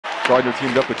Gardner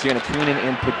teamed up with Janatuinen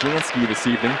and Poganski this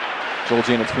evening. Joel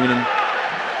Janatuinen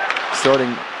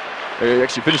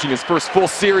actually finishing his first full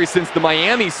series since the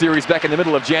Miami series back in the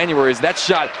middle of January, as that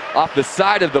shot off the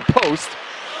side of the post.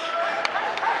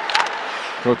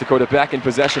 North Dakota back in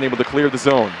possession, able to clear the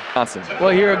zone. Johnson.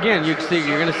 Well, here again, you're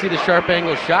going to see the sharp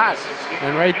angle shot.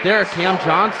 And right there, Cam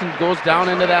Johnson goes down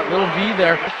into that little V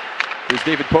there. Here's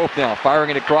David Pope now,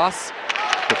 firing it across.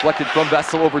 Deflected from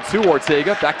Vessel over to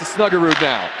Ortega. Back to Snuggerud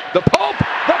now. The Pope,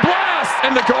 the blast,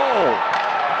 and the goal.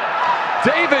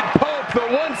 David Pope, the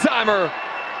one-timer,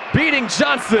 beating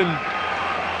Johnson.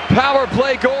 Power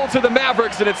play goal to the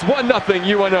Mavericks, and it's 1-0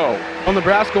 UNO. Well,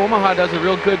 Nebraska Omaha does a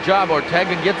real good job.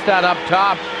 Ortega gets that up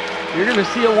top. You're going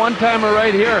to see a one-timer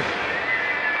right here.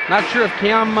 Not sure if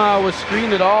Cam was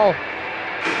screened at all,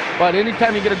 but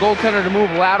anytime you get a goaltender to move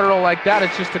lateral like that,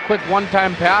 it's just a quick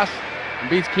one-time pass and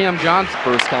beats Cam Johnson.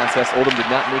 First contest, Oldham did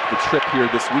not make the trip here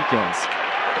this weekend.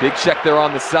 Big check there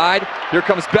on the side. Here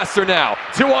comes Besser now.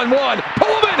 2-on-1.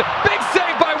 Pullman, big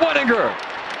save by Wenninger.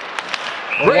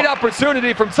 Great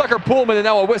opportunity from Tucker Pullman, and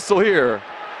now a whistle here.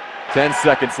 10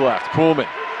 seconds left. Pullman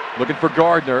looking for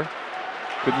Gardner.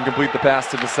 Couldn't complete the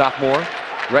pass to the sophomore.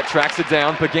 Rhett tracks it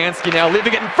down. Poganski now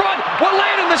leaving it in front. Will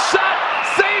land in the shot.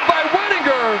 Saved by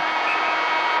Wenninger.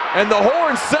 And the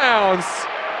horn sounds.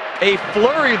 A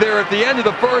flurry there at the end of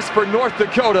the first for North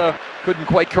Dakota. Couldn't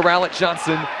quite corral it.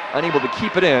 Johnson unable to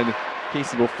keep it in.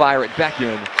 Casey will fire it back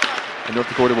in, and North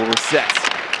Dakota will reset.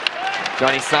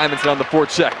 Johnny Simonson on the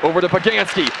forecheck, over to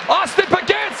Poganski. Austin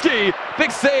Poganski!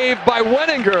 Big save by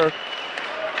Wenninger.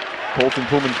 Colton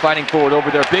Pullman fighting forward over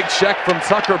there. Big check from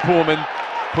Tucker Pullman,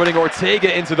 putting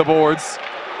Ortega into the boards.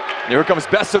 And here comes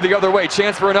Besser the other way.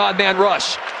 Chance for an odd man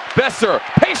rush. Besser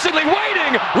patiently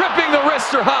waiting, ripping the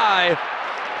wrister high.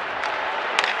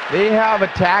 They have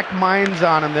attack minds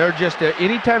on them. They're just,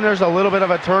 anytime there's a little bit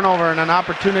of a turnover and an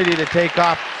opportunity to take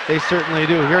off, they certainly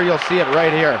do. Here you'll see it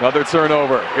right here. Another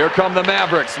turnover. Here come the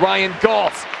Mavericks. Ryan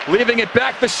Galt leaving it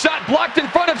back. The shot blocked in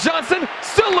front of Johnson.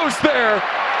 Still loose there.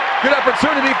 Good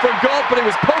opportunity for Galt, but it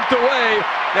was poked away.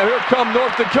 Now here come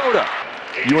North Dakota.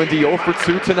 UND 0 for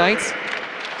 2 tonight.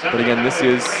 But again, this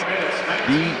is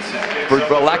for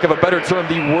lack of a better term,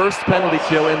 the worst penalty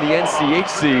kill in the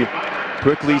NCHC.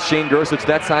 Quickly, Shane Gersich,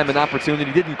 that time an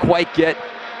opportunity, didn't quite get.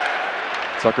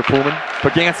 Tucker Pullman,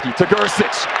 Poganski to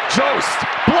Gersich. Jost,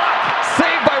 block,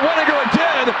 saved by Wenninger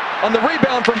again on the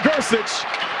rebound from Gersich.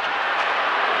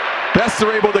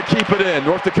 Besser able to keep it in.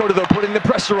 North Dakota, though, putting the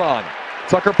pressure on.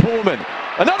 Tucker Pullman,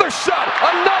 another shot,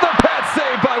 another pad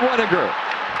save by Wenninger.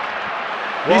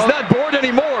 Well, he's not bored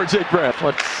anymore, Jake Brandt.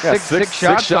 What, six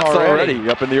shots already.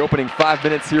 Up in the opening 5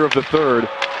 minutes here of the third.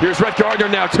 Here's Rhett Gardner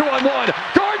now, 2-on-1.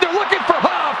 Gardner looking for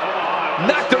Hoff.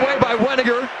 Knocked away by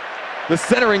Wenninger. The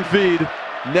centering feed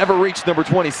never reached number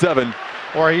 27.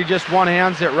 Or he just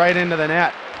one-hands it right into the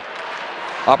net.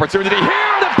 Opportunity here,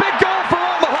 and a big goal for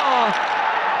Omaha.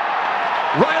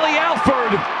 Riley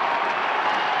Alford.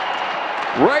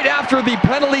 Right after the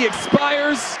penalty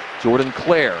expires, Jordan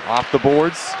Clare off the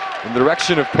boards in the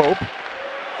direction of Pope.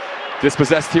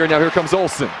 Dispossessed here, now here comes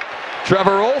Olsen.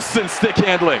 Trevor Olsen stick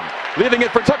handling. Leaving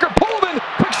it for Tucker Pullman.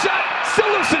 Quick shot, still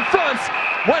loose in front.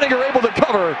 Wenninger able to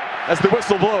cover as the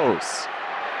whistle blows.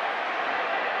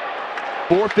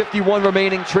 4:51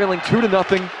 remaining, trailing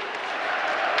 2-0.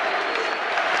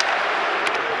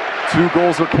 2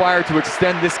 goals required to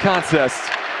extend this contest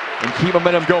and keep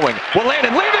momentum going. Will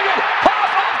Landon leaving it.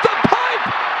 Off the pipe.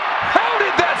 How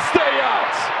did that stay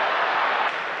out?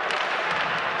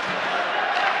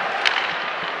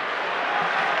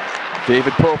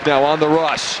 David Pope now on the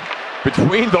rush.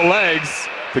 Between the legs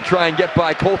to try and get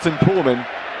by Colton Pullman.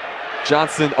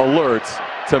 Johnson alert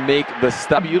to make the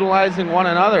stop. Utilizing one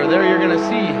another. There you're going to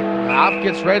see Hoff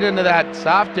gets right into that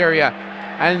soft area.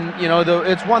 And, you know,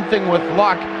 it's one thing with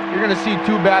luck. You're going to see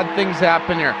 2 bad things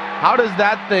happen here. How does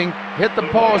that thing hit the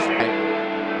post?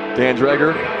 Dan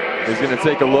Dreger is going to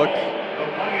take a look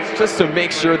just to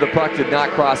make sure the puck did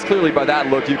not cross. Clearly by that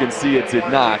look you can see it did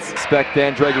not. Expect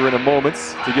Dan Dreger in a moment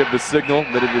to give the signal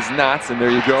that it is not, and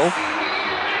there you go.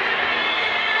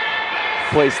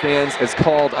 Play stands as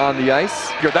called on the ice.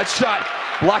 Here, that shot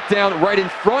blocked down right in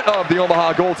front of the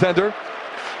Omaha goaltender.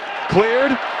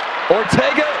 Cleared.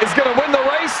 Ortega is going to win the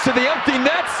race to the empty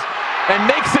net and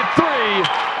makes it 3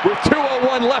 with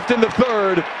 2:01 left in the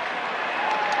third.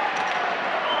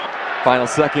 Final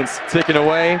seconds ticking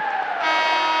away.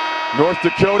 North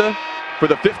Dakota, for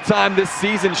the 5th time this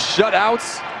season, shut out.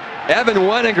 Evan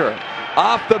Wenninger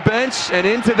off the bench and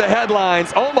into the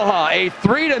headlines. Omaha, a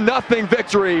 3-0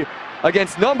 victory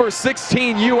against number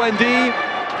 16 UND.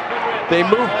 They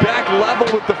move back level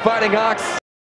with the Fighting Hawks.